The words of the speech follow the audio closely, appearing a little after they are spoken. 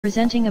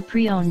Presenting a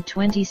pre-owned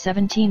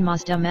 2017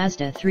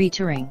 Mazda3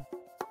 Touring.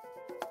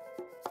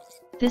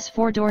 This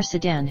four-door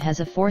sedan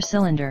has a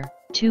four-cylinder,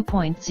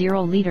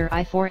 2.0-liter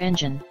i4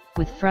 engine,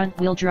 with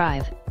front-wheel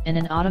drive, and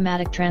an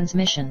automatic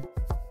transmission.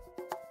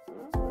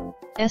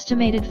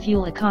 Estimated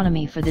fuel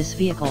economy for this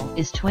vehicle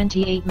is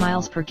 28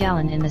 miles per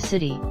gallon in the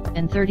city,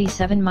 and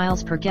 37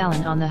 miles per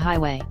gallon on the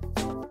highway.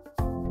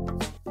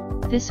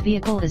 This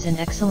vehicle is in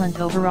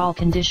excellent overall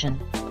condition.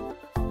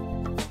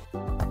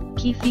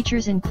 Key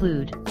features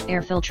include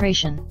air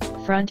filtration,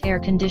 front air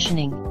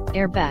conditioning,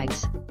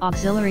 airbags,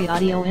 auxiliary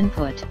audio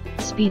input,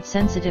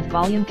 speed-sensitive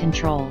volume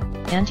control,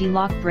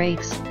 anti-lock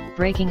brakes,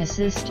 braking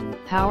assist,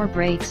 power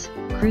brakes,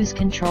 cruise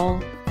control,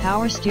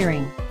 power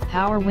steering,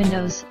 power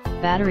windows,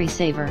 battery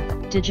saver,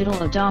 digital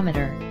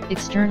odometer,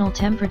 external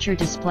temperature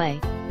display,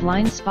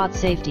 blind spot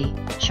safety,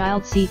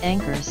 child seat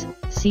anchors,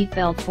 seat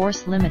belt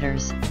force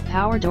limiters,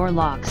 power door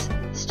locks,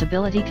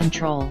 stability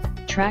control,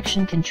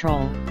 traction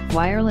control,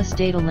 wireless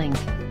data link,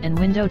 and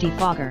window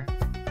defogger.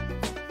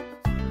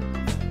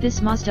 This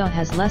Mazda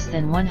has less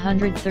than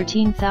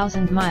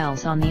 113,000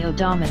 miles on the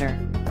odometer.